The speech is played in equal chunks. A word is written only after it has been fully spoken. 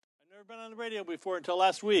Never been on the radio before until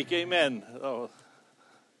last week. Amen. Oh.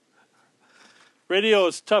 Radio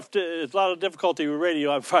is tough. It's a lot of difficulty with radio,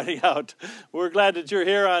 I'm finding out. We're glad that you're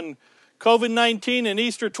here on COVID-19 and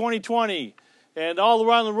Easter 2020. And all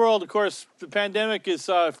around the world, of course, the pandemic is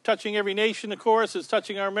touching every nation, of course. It's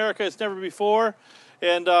touching our America as never before.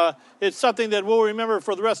 And it's something that we'll remember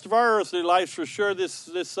for the rest of our earthly lives for sure, this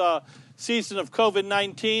season of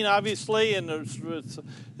COVID-19, obviously. And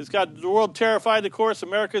it's got the world terrified, of course.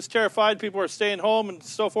 America's terrified. People are staying home and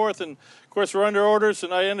so forth. And, of course, we're under orders,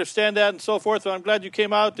 and I understand that and so forth. And I'm glad you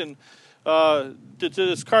came out and to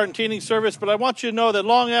this quarantining service. But I want you to know that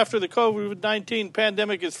long after the COVID-19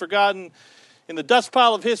 pandemic is forgotten in the dust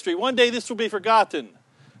pile of history, one day this will be forgotten.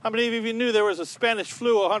 How many of you knew there was a Spanish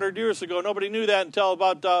flu 100 years ago? Nobody knew that until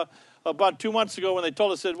about 2 months ago when they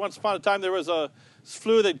told us that once upon a time there was a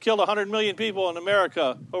flu that killed 100 million people in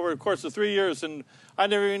America over the course of 3 years. And I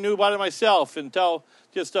never even knew about it myself until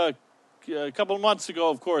just a couple of months ago,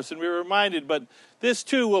 of course, and we were reminded. But this,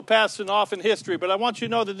 too, will pass off in history. But I want you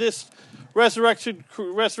to know that this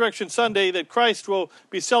Resurrection Sunday, that Christ will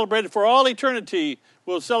be celebrated for all eternity.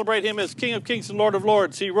 We'll celebrate him as King of Kings and Lord of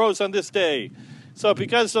Lords. He rose on this day. So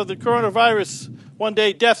because of the coronavirus, one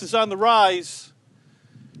day death is on the rise.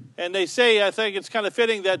 And they say, I think it's kind of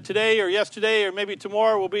fitting that today or yesterday or maybe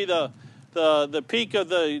tomorrow will be the peak of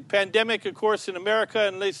the pandemic, of course, in America,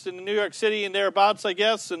 at least in New York City and thereabouts, I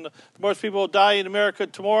guess. And most people will die in America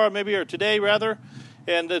tomorrow, maybe, or today, rather.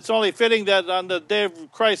 And it's only fitting that on the day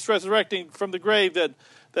of Christ resurrecting from the grave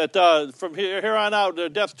that from here on out, the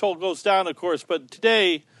death toll goes down, of course. But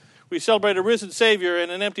today, we celebrate a risen Savior in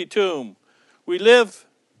an empty tomb. We live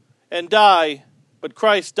and die, but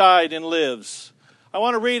Christ died and lives. I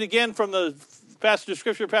want to read again from the passage of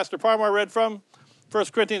Scripture Pastor Parmar read from, 1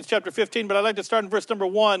 Corinthians chapter 15, but I'd like to start in verse number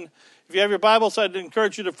 1. If you have your Bibles, I'd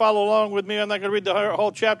encourage you to follow along with me. I'm not going to read the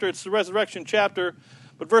whole chapter. It's the resurrection chapter.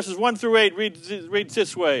 But verses 1 through 8 reads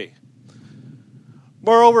this way.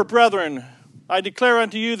 Moreover, brethren, I declare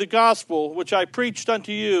unto you the gospel which I preached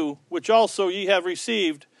unto you, which also ye have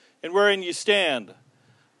received, and wherein ye stand,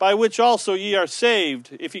 by which also ye are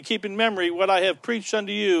saved, if ye keep in memory what I have preached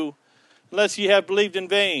unto you, unless ye have believed in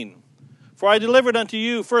vain. For I delivered unto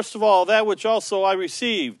you, first of all, that which also I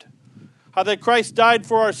received, how that Christ died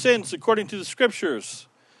for our sins according to the Scriptures,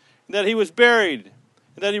 and that he was buried,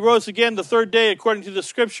 and that he rose again the third day according to the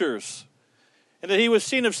Scriptures, and that he was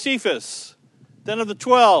seen of Cephas, then of the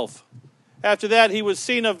 12. After that he was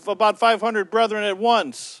seen of about 500 brethren at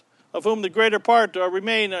once, of whom the greater part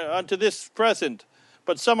remain unto this present,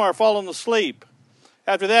 but some are fallen asleep.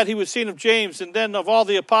 After that he was seen of James, and then of all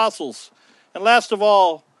the apostles. And last of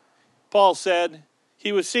all, Paul said,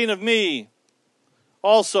 he was seen of me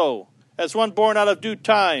also, as one born out of due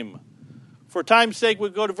time. For time's sake, we'll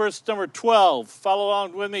go to verse number 12. Follow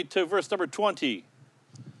along with me to verse number 20.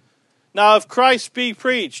 Now if Christ be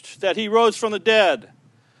preached that he rose from the dead,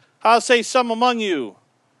 how say some among you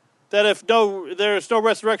that there is no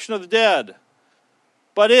resurrection of the dead?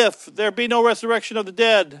 But if there be no resurrection of the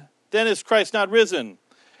dead, then is Christ not risen?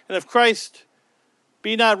 And if Christ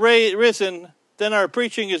be not risen, then our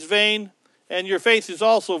preaching is vain, and your faith is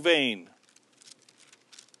also vain.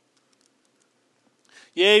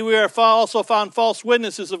 Yea, we are also found false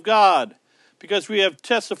witnesses of God, because we have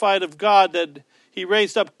testified of God that he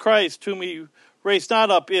raised up Christ, whom he raised not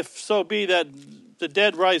up, if so be that the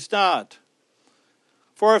dead rise not.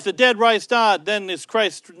 For if the dead rise not, then is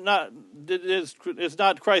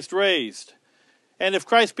not Christ raised. And if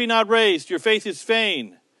Christ be not raised, your faith is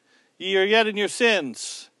vain. Ye are yet in your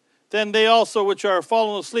sins. Then they also which are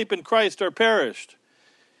fallen asleep in Christ are perished.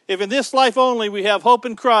 If in this life only we have hope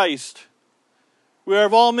in Christ, we are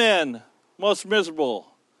of all men most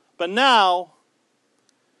miserable. But now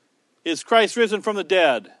is Christ risen from the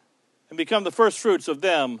dead, and become the firstfruits of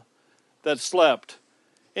them that slept.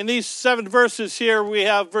 In these 7 verses here, we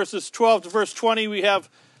have verses 12 to verse 20, we have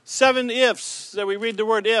 7 ifs that we read the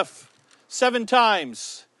word if 7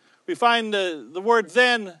 times. We find the word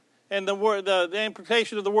then and the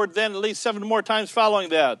implication of the word then at least 7 more times following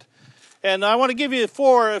that. And I want to give you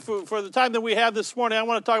 4, for the time that we have this morning, I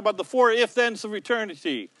want to talk about the 4 if-thens of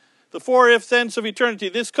eternity. The 4 if-thens of eternity.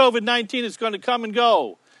 This COVID-19 is going to come and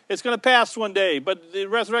go. It's going to pass one day, but the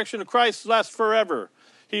resurrection of Christ lasts forever.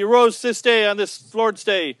 He arose this day on this Lord's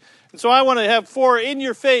Day. And so I want to have 4 in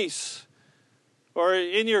your face, or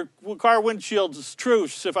in your car windshields,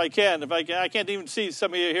 truths, if I can. I can't even see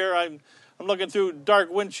some of you here. I'm looking through dark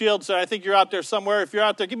windshields, and I think you're out there somewhere. If you're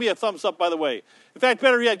out there, give me a thumbs up, by the way. In fact,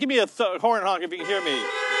 better yet, give me a horn honk if you can hear me.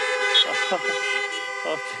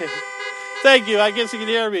 Okay. Thank you. I guess you can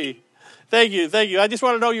hear me. Thank you, thank you. I just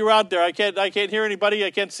want to know you're out there. I can't hear anybody.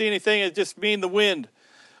 I can't see anything. It's just me and the wind.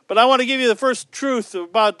 But I want to give you the first truth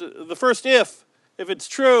about the first if. If it's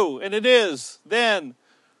true, and it is, then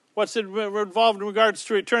what's involved in regards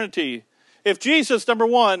to eternity? If Jesus, number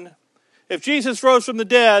one, if Jesus rose from the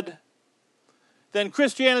dead, then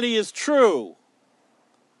Christianity is true.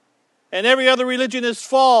 And every other religion is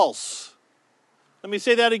false. Let me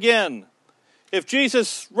say that again. If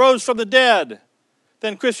Jesus rose from the dead,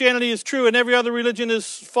 then Christianity is true and every other religion is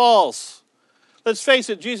false. Let's face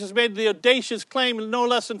it, Jesus made the audacious claim no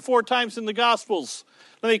less than 4 times in the Gospels.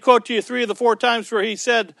 Let me quote to you 3 of the 4 times where he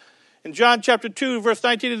said, in John chapter 2, verse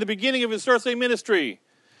 19, at the beginning of his earthly ministry,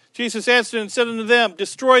 Jesus answered and said unto them,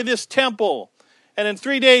 destroy this temple, and in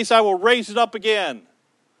 3 days I will raise it up again.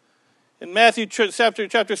 In Matthew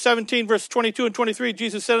chapter 17, verse 22 and 23,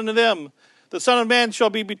 Jesus said unto them, the Son of Man shall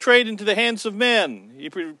be betrayed into the hands of men. He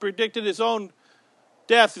predicted his own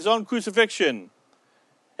death, his own crucifixion.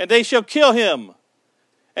 And they shall kill him,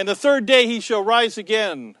 and the 3rd day he shall rise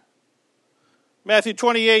again. Matthew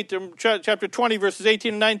 28, chapter 20, verses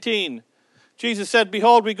 18 and 19. Jesus said,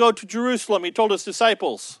 behold, we go to Jerusalem, he told his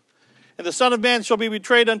disciples. And the Son of Man shall be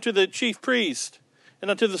betrayed unto the chief priest and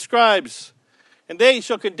unto the scribes. And they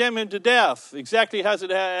shall condemn him to death, exactly as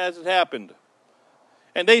it happened.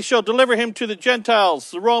 And they shall deliver him to the Gentiles,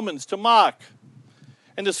 the Romans, to mock,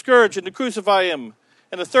 and to scourge, and to crucify him.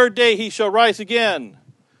 And the 3rd day he shall rise again.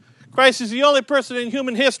 Christ is the only person in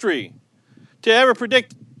human history to ever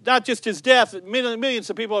predict not just his death. Millions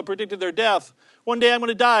of people have predicted their death. One day I'm going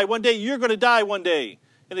to die. One day you're going to die one day.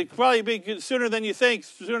 And it'll probably be sooner than you think,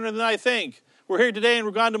 sooner than I think. We're here today and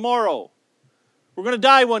we're gone tomorrow. We're going to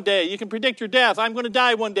die one day. You can predict your death. I'm going to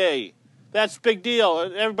die one day. That's a big deal.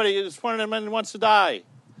 Everybody is one of them wants to die.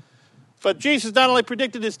 But Jesus not only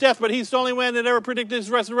predicted his death, but he's the only man that ever predicted his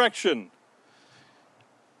resurrection.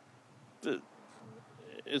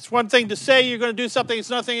 It's one thing to say you're going to do something. It's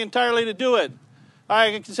nothing entirely to do it.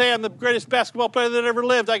 I can say I'm the greatest basketball player that ever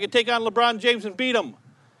lived. I can take on LeBron James and beat him.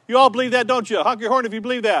 You all believe that, don't you? Honk your horn if you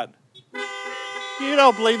believe that. You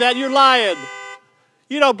don't believe that. You're lying.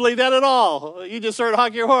 You don't believe that at all. You just heard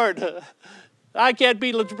honk your horn. I can't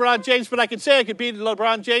beat LeBron James, but I can say I could beat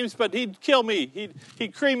LeBron James, but he'd kill me.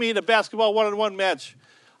 He'd cream me in a basketball one-on-one match.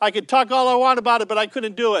 I could talk all I want about it, but I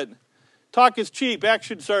couldn't do it. Talk is cheap.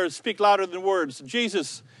 Actions speak louder than words.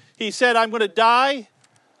 Jesus, he said, I'm going to die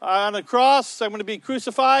on the cross. I'm going to be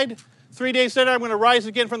crucified. 3 days later, I'm going to rise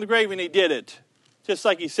again from the grave, and he did it. Just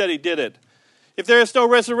like he said he did it. If there is no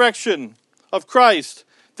resurrection of Christ,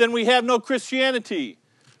 then we have no Christianity.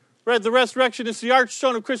 The resurrection is the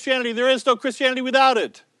archstone of Christianity. There is no Christianity without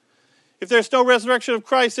it. If there's no resurrection of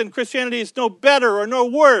Christ, then Christianity is no better or no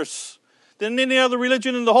worse than any other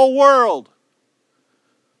religion in the whole world.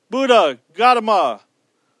 Buddha, Gautama.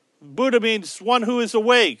 Buddha means one who is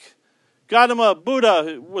awake. Gautama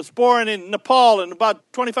Buddha was born in Nepal and about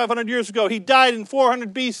 2,500 years ago. He died in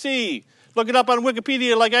 400 BC. Look it up on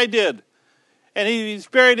Wikipedia like I did. And he's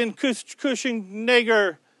buried in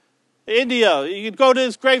Kushinagar, India. You can go to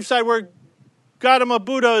his gravesite where Gautama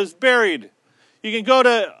Buddha is buried. You can go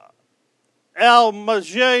to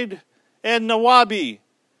Al-Masjid and Nawabi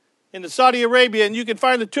in Saudi Arabia, and you can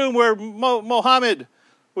find the tomb where Muhammad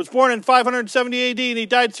was born in 570 AD, and he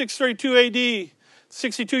died 632 AD,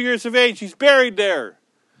 62 years of age. He's buried there.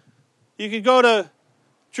 You can go to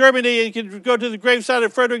Germany, and you can go to the gravesite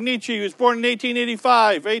of Friedrich Nietzsche. He was born in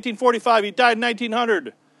 1845. He died in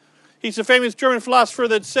 1900. He's a famous German philosopher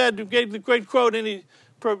that said, gave the great quote, and he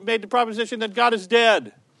made the proposition that God is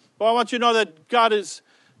dead. Well, I want you to know that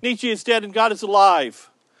Nietzsche is dead and God is alive.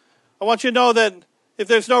 I want you to know that if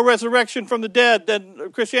there's no resurrection from the dead,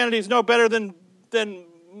 then Christianity is no better than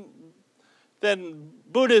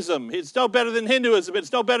Buddhism. It's no better than Hinduism.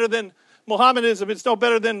 It's no better than Mohammedanism. It's no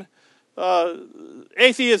better than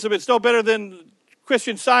atheism. It's no better than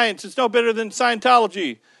Christian Science. It's no better than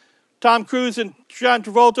Scientology. Tom Cruise and John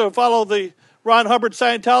Travolta follow the Ron Hubbard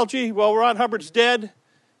Scientology. Well, Ron Hubbard's dead,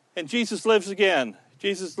 and Jesus lives again.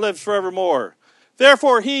 Jesus lives forevermore.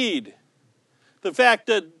 Therefore, heed the fact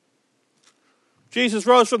that Jesus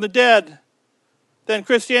rose from the dead, then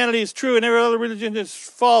Christianity is true and every other religion is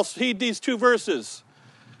false. Heed these 2 verses.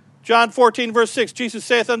 John 14, verse 6, Jesus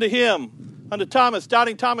saith unto him, unto Thomas,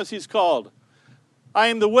 doubting Thomas he's called, I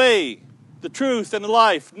am the way, the truth, and the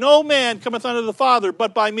life. No man cometh unto the Father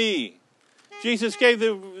but by me. Jesus gave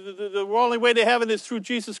the only way to heaven is through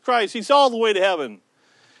Jesus Christ. He's all the way to heaven.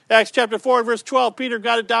 Acts chapter 4, verse 12, Peter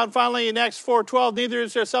got it down finally in Acts 4:12, neither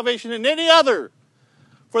is there salvation in any other,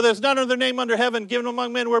 for there's none other name under heaven given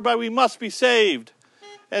among men whereby we must be saved.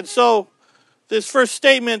 And so This first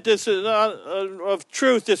statement of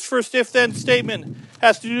truth, this first if-then statement,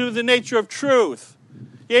 has to do with the nature of truth.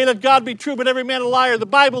 Yea, let God be true, but every man a liar. The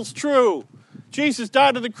Bible's true. Jesus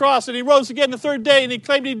died on the cross, and he rose again the third day, and he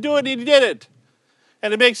claimed he'd do it, and he did it.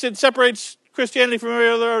 And it separates Christianity from every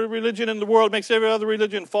other religion in the world, makes every other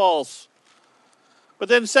religion false. But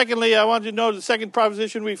then secondly, I want you to know the second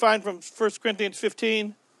proposition we find from 1 Corinthians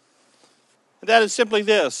 15, and that is simply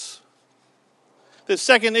this. This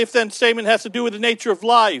second if-then statement has to do with the nature of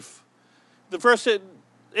life. The first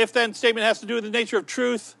if-then statement has to do with the nature of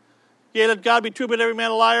truth. Yea, let God be true, but every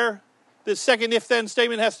man a liar. This second if-then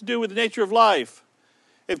statement has to do with the nature of life.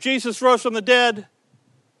 If Jesus rose from the dead,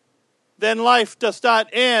 then life does not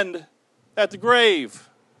end at the grave.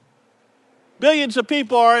 Billions of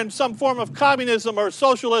people are in some form of communism or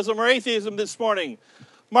socialism or atheism this morning.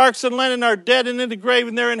 Marx and Lenin are dead and in the grave,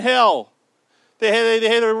 and they're in hell.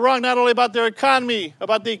 They're wrong not only about the economy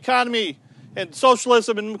and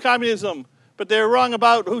socialism and communism, but they're wrong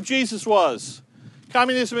about who Jesus was.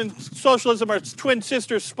 Communism and socialism are twin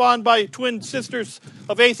sisters spawned by twin sisters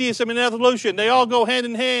of atheism and evolution. They all go hand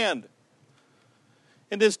in hand.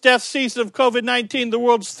 In this death season of COVID-19, the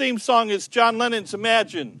world's theme song is John Lennon's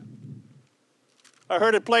Imagine. I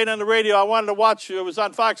heard it playing on the radio. I wanted to watch it. It was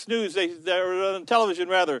on Fox News. They were on television,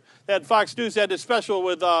 rather. They had Fox News. They had this special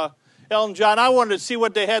with Elton John. I wanted to see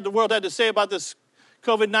what the world had to say about this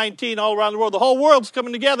COVID-19 all around the world. The whole world's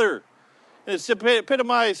coming together. And it's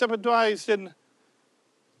epitomized in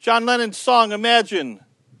John Lennon's song, Imagine.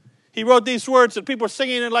 He wrote these words, and people are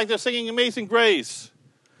singing it like they're singing Amazing Grace.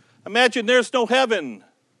 Imagine there's no heaven.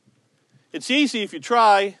 It's easy if you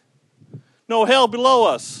try. No hell below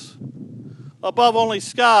us. Above only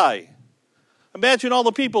sky. Imagine all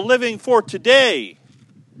the people living for today.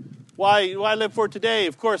 Why live for today?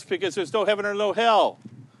 Of course, because there's no heaven or no hell.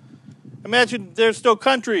 Imagine there's no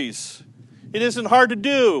countries. It isn't hard to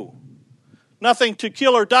do. Nothing to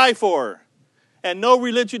kill or die for. And no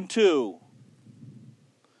religion too.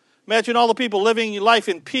 Imagine all the people living life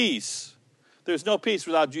in peace. There's no peace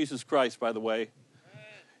without Jesus Christ, by the way.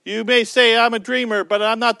 You may say, I'm a dreamer, but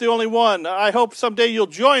I'm not the only one. I hope someday you'll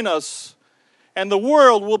join us, and the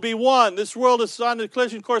world will be one. This world is on a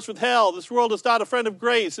collision course with hell. This world is not a friend of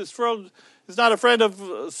grace. This world is not a friend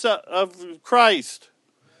of Christ.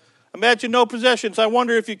 Imagine no possessions. I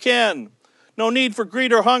wonder if you can. No need for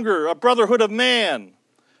greed or hunger. A brotherhood of man.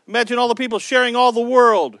 Imagine all the people sharing all the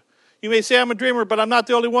world. You may say, I'm a dreamer, but I'm not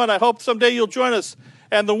the only one. I hope someday you'll join us,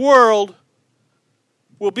 and the world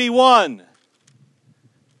will be one.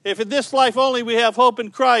 If in this life only we have hope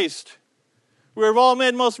in Christ, we're of all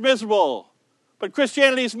men most miserable. But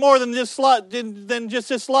Christianity is more than just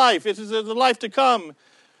this life. It is the life to come.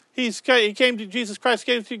 Jesus Christ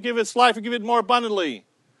came to give us life and give it more abundantly.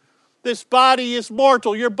 This body is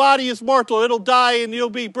mortal. Your body is mortal. It'll die and you'll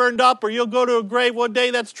be burned up, or you'll go to a grave one day.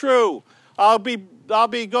 That's true. I'll be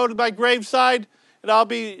go to my graveside, and I'll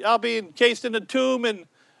be encased in a tomb and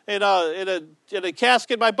in a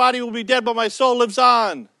casket. My body will be dead, but my soul lives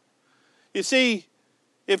on. You see,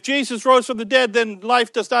 if Jesus rose from the dead, then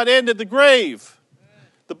life does not end at the grave.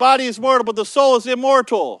 The body is mortal, but the soul is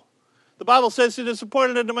immortal. The Bible says it is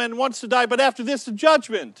appointed unto man once to die, but after this the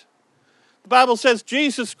judgment. The Bible says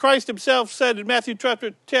Jesus Christ himself said in Matthew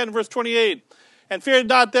chapter 10, verse 28, and fear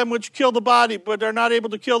not them which kill the body, but are not able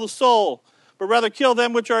to kill the soul, but rather kill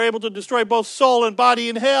them which are able to destroy both soul and body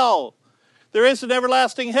in hell. There is an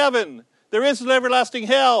everlasting heaven. There is an everlasting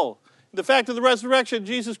hell. The fact of the resurrection,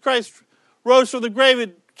 Jesus Christ rose from the grave,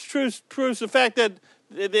 it proves the fact that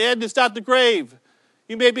the end is not the grave.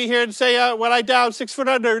 You may be here and say, when I die, I'm 6 foot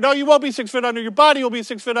under. No, you won't be 6 foot under. Your body will be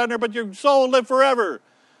 6 foot under, but your soul will live forever.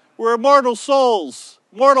 We're immortal souls.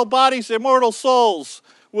 Mortal bodies, immortal souls.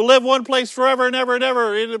 We'll live one place forever and ever and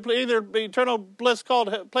ever. Either eternal place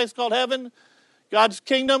called heaven, God's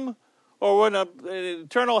kingdom, or in an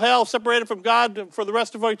eternal hell separated from God for the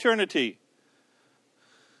rest of eternity.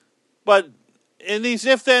 But in these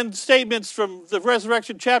if-then statements from the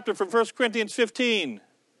resurrection chapter from 1 Corinthians 15,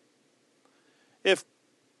 if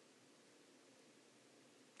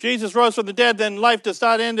Jesus rose from the dead, then life does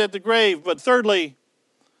not end at the grave. But thirdly,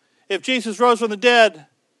 if Jesus rose from the dead,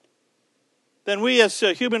 then we as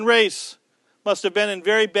a human race must have been in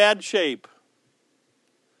very bad shape.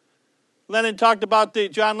 John Lennon talked about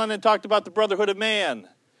the brotherhood of man.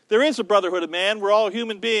 There is a brotherhood of man. We're all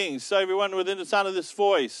human beings, everyone within the sound of this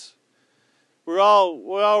voice. We all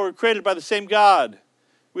were created by the same God.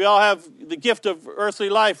 We all have the gift of earthly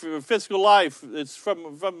life, physical life. It's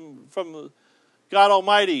from God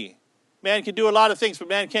Almighty. Man can do a lot of things, but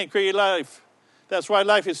man can't create life. That's why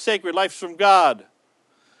life is sacred. Life's from God.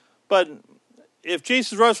 But if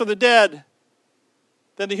Jesus rose from the dead,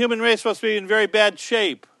 then the human race must be in very bad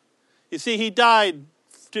shape. You see, he died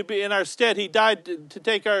to be in our stead. He died to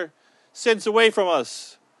take our sins away from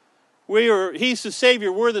us. He's the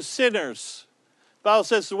Savior. We're the sinners. The Bible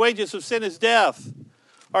says the wages of sin is death.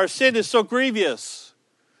 Our sin is so grievous.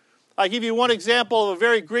 I give you one example of a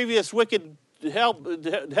very grievous, wicked,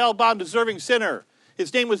 hell-bound, deserving sinner.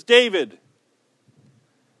 His name was David.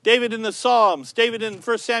 David in the Psalms. David in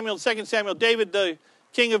 1 Samuel, 2 Samuel. David, the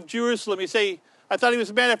king of Jerusalem. You say, I thought he was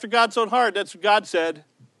a man after God's own heart. That's what God said.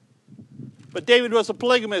 But David was a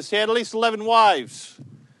polygamist. He had at least 11 wives.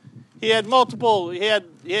 He had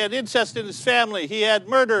incest in his family. He had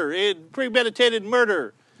murder. He had premeditated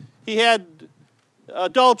murder. He had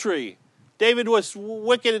adultery. David was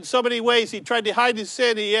wicked in so many ways. He tried to hide his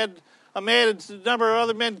sin. He had a number of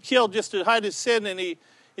other men killed just to hide his sin, and he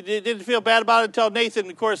didn't feel bad about it until Nathan,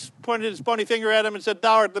 of course, pointed his bony finger at him and said,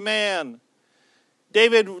 "Thou art the man."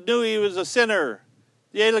 David knew he was a sinner.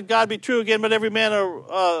 Yea, let God be true again, but every man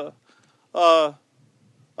a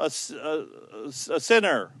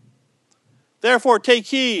sinner. Therefore, take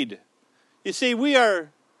heed. You see, the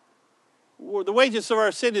wages of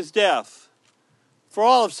our sin is death. For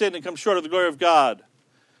all have sinned and come short of the glory of God.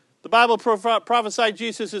 The Bible prophesied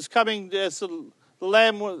Jesus is coming as the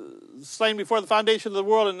Lamb slain before the foundation of the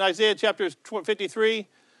world in Isaiah chapter 53,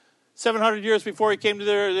 700 years before he came to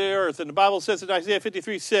the earth. And the Bible says in Isaiah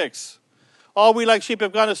 53:6, all we like sheep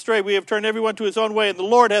have gone astray. We have turned everyone to his own way, and the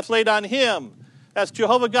Lord hath laid on him. That's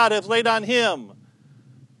Jehovah God hath laid on him.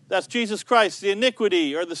 That's Jesus Christ, the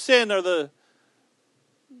iniquity or the sin or the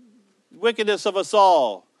wickedness of us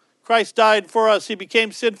all. Christ died for us. He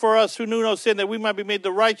became sin for us who knew no sin, that we might be made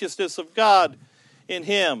the righteousness of God in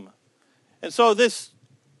him. And so this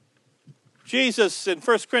Jesus in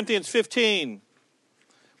 1 Corinthians 15,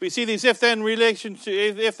 we see these if-then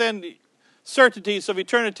certainties of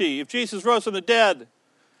eternity. If Jesus rose from the dead,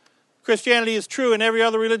 Christianity is true and every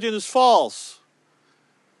other religion is false.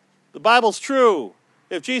 The Bible's true.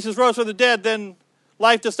 If Jesus rose from the dead, then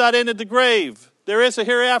life does not end in the grave. There is a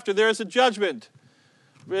hereafter. There is a judgment.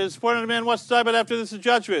 It's appointed a man once to die, but after this is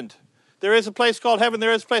judgment. There is a place called heaven.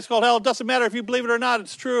 There is a place called hell. It doesn't matter if you believe it or not.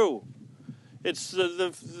 It's true. It's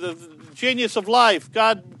the genius of life.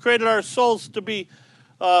 God created our souls to be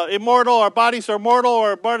immortal. Our bodies are mortal.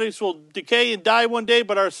 Our bodies will decay and die one day,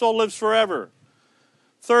 but our soul lives forever.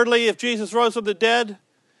 Thirdly, if Jesus rose from the dead,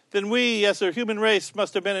 then we, as a human race,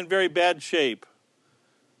 must have been in very bad shape.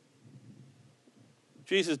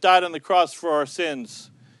 Jesus died on the cross for our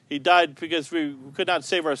sins. He died because we could not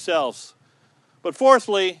save ourselves. But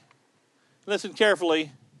fourthly, listen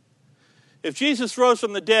carefully, if Jesus rose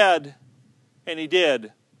from the dead, and he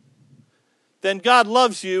did, then God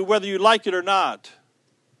loves you whether you like it or not.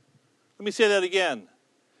 Let me say that again.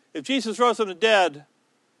 If Jesus rose from the dead,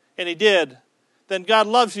 and he did, then God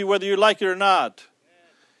loves you whether you like it or not.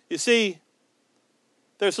 You see,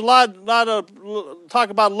 there's a lot of talk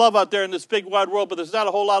about love out there in this big wide world, but there's not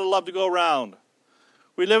a whole lot of love to go around.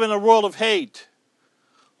 We live in a world of hate,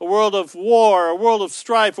 a world of war, a world of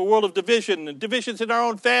strife, a world of division, and divisions in our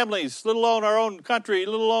own families, let alone our own country,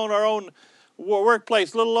 let alone our own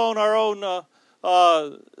workplace, let alone our own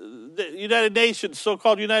the United Nations,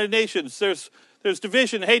 so-called United Nations. There's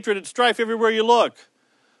division, hatred, and strife everywhere you look.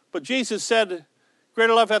 But Jesus said,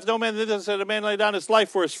 greater love hath no man than this, that a man lay down his life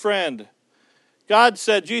for his friend. God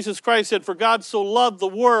said, Jesus Christ said, for God so loved the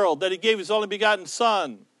world that he gave his only begotten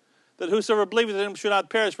Son, that whosoever believeth in him should not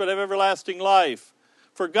perish but have everlasting life.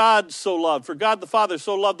 For God so loved, for God the Father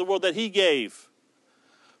so loved the world that he gave.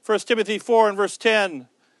 1 Timothy 4 and verse 10,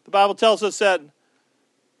 the Bible tells us that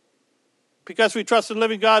because we trust in the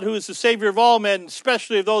living God who is the Savior of all men,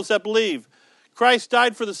 especially of those that believe. Christ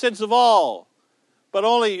died for the sins of all, but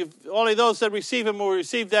only those that receive him will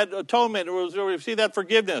receive that atonement, or will receive that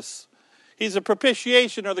forgiveness. He's a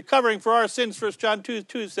propitiation or the covering for our sins, 1 John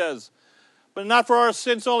 2 says. But not for our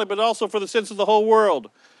sins only, but also for the sins of the whole world.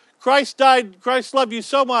 Christ died, Christ loved you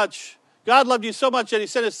so much, God loved you so much that he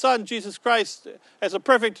sent his Son, Jesus Christ, as a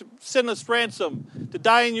perfect, sinless ransom to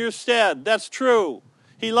die in your stead. That's true.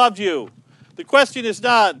 He loved you. The question is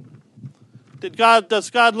not, does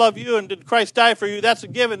God love you and did Christ die for you? That's a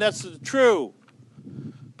given. That's true.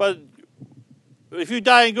 But if you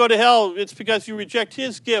die and go to hell, it's because you reject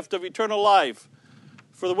his gift of eternal life.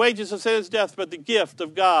 For the wages of sin is death, but the gift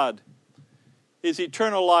of God is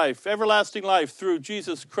eternal life, everlasting life through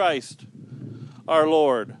Jesus Christ our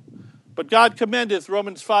Lord. But God commendeth,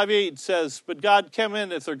 Romans 5:8 says, but God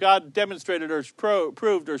commendeth, or God demonstrated or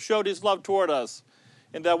proved or showed his love toward us,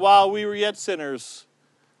 in that while we were yet sinners,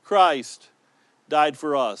 Christ died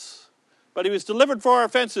for us. But he was delivered for our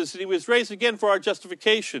offenses, and he was raised again for our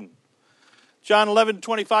justification. John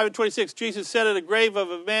 11:25 and 26, Jesus said at a grave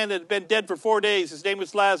of a man that had been dead for 4 days, his name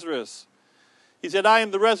was Lazarus. He said, I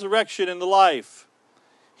am the resurrection and the life.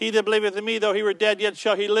 He that believeth in me, though he were dead, yet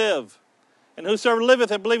shall he live. And whosoever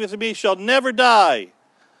liveth and believeth in me shall never die.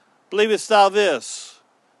 Believest thou this?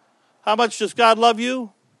 How much does God love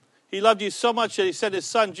you? He loved you so much that he sent his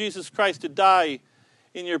son, Jesus Christ, to die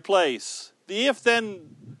in your place. The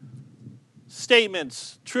if-then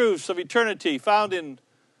statements, truths of eternity found in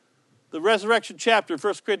the resurrection chapter,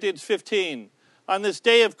 1 Corinthians 15. On this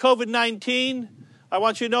day of COVID-19, I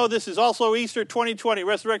want you to know this is also Easter 2020,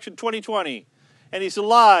 Resurrection 2020. And he's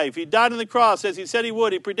alive. He died on the cross as he said he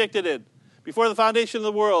would. He predicted it before the foundation of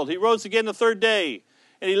the world. He rose again the third day,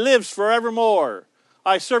 and he lives forevermore.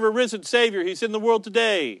 I serve a risen Savior. He's in the world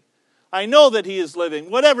today. I know that he is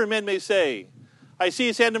living, whatever men may say. I see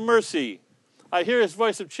his hand of mercy. I hear his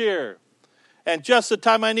voice of cheer. And just the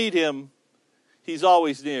time I need him, he's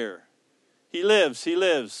always near. He lives, he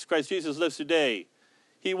lives. Christ Jesus lives today.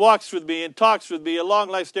 He walks with me and talks with me along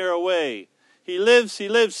life's narrow way. He lives,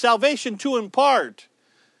 salvation to impart.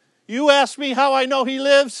 You ask me how I know he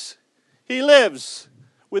lives? He lives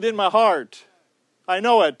within my heart. I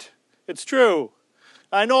know it. It's true.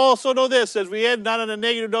 I also know this, as we end not on a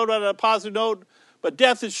negative note, on a positive note, but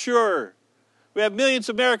death is sure. We have millions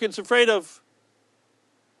of Americans afraid of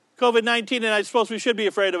COVID-19, and I suppose we should be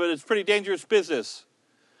afraid of it. It's pretty dangerous business.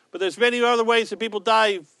 But there's many other ways that people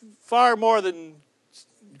die far more than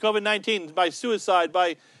COVID-19, by suicide,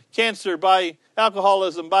 by cancer, by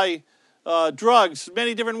alcoholism, by drugs,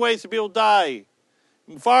 many different ways that people die.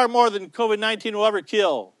 Far more than COVID-19 will ever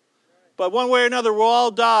kill. But one way or another, we'll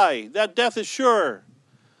all die. That death is sure.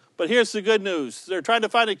 But here's the good news. They're trying to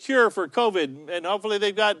find a cure for COVID, and hopefully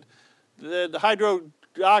they've got the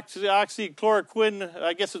hydroxychloroquine,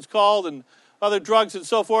 I guess it's called, and other drugs and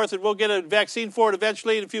so forth, and we'll get a vaccine for it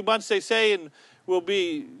eventually in a few months, they say, and we'll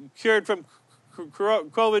be cured from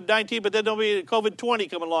COVID-19, but then there'll be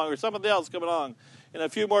COVID-20 coming along or something else coming along in a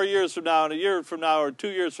few more years from now, in a year from now, or 2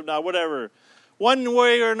 years from now, whatever. One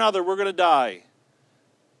way or another, we're going to die.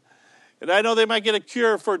 And I know they might get a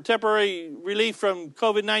cure for temporary relief from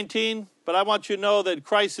COVID-19, but I want you to know that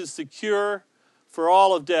Christ is the cure for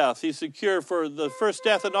all of death. He's the cure for the first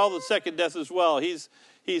death and all the second death as well. He's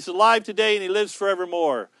alive today and he lives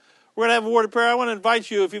forevermore. We're going to have a word of prayer. I want to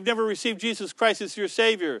invite you, if you've never received Jesus Christ as your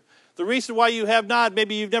Savior, the reason why you have not,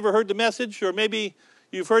 maybe you've never heard the message, or maybe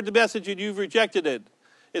you've heard the message and you've rejected it.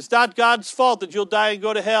 It's not God's fault that you'll die and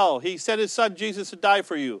go to hell. He sent his son Jesus to die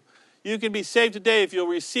for you. You can be saved today if you'll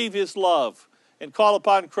receive his love and call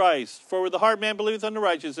upon Christ. For with the heart man believeth unto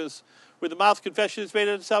righteousness, with the mouth confession is made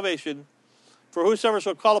unto salvation. For whosoever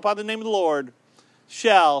shall call upon the name of the Lord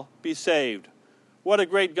shall be saved. What a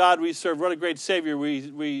great God we serve. What a great Savior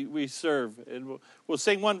we serve. And we'll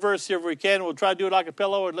sing one verse here if we can. We'll try to do it a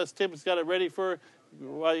cappella, unless Tim's got it ready for.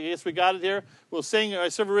 Well, I guess we got it here. We'll sing I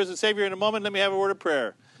Serve a Risen Savior in a moment. Let me have a word of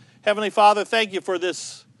prayer. Heavenly Father, thank you for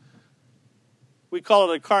this. We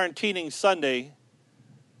call it a quarantining Sunday.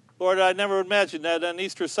 Lord, I never imagined that on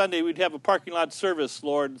Easter Sunday we'd have a parking lot service,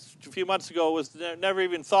 Lord. A few months ago it was never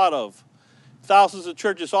even thought of. Thousands of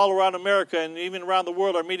churches all around America and even around the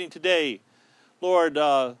world are meeting today, Lord,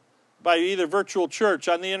 by either virtual church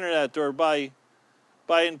on the internet or by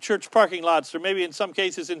in church parking lots, or maybe in some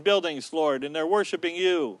cases in buildings, Lord, and they're worshiping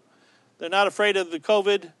you. They're not afraid of the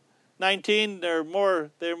COVID-19. They're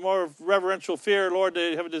more reverential fear, Lord.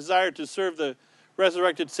 They have a desire to serve the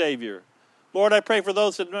resurrected Savior. Lord, I pray for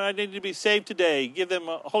those that need to be saved today. Give them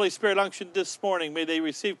a Holy Spirit unction this morning. May they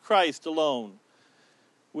receive Christ alone.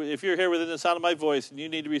 If you're here within the sound of my voice and you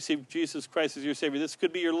need to receive Jesus Christ as your Savior, this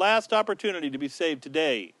could be your last opportunity to be saved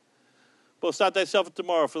today. Boast not thyself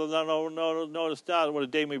tomorrow, for notice not what a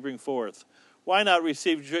day may bring forth. Why not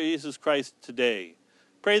receive Jesus Christ today?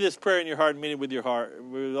 Pray this prayer in your heart and mean it with your heart,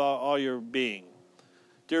 with all your being.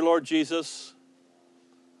 Dear Lord Jesus,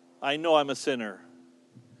 I know I'm a sinner.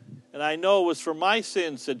 And I know it was for my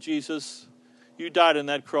sins that Jesus, you died on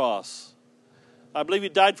that cross. I believe you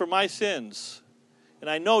died for my sins. And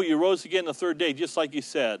I know you rose again the third day, just like you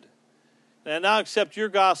said. And I now accept your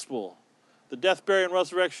gospel, the death, burial, and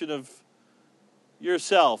resurrection of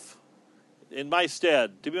yourself in my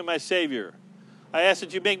stead, to be my Savior. I ask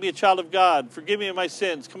that you make me a child of God. Forgive me of my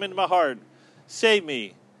sins. Come into my heart. Save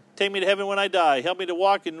me. Take me to heaven when I die. Help me to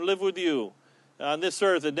walk and live with you on this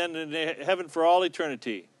earth and then in heaven for all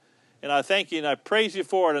eternity. And I thank you and I praise you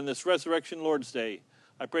for it on this Resurrection Lord's Day.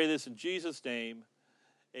 I pray this in Jesus' name.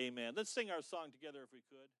 Amen. Let's sing our song together if we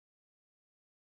could.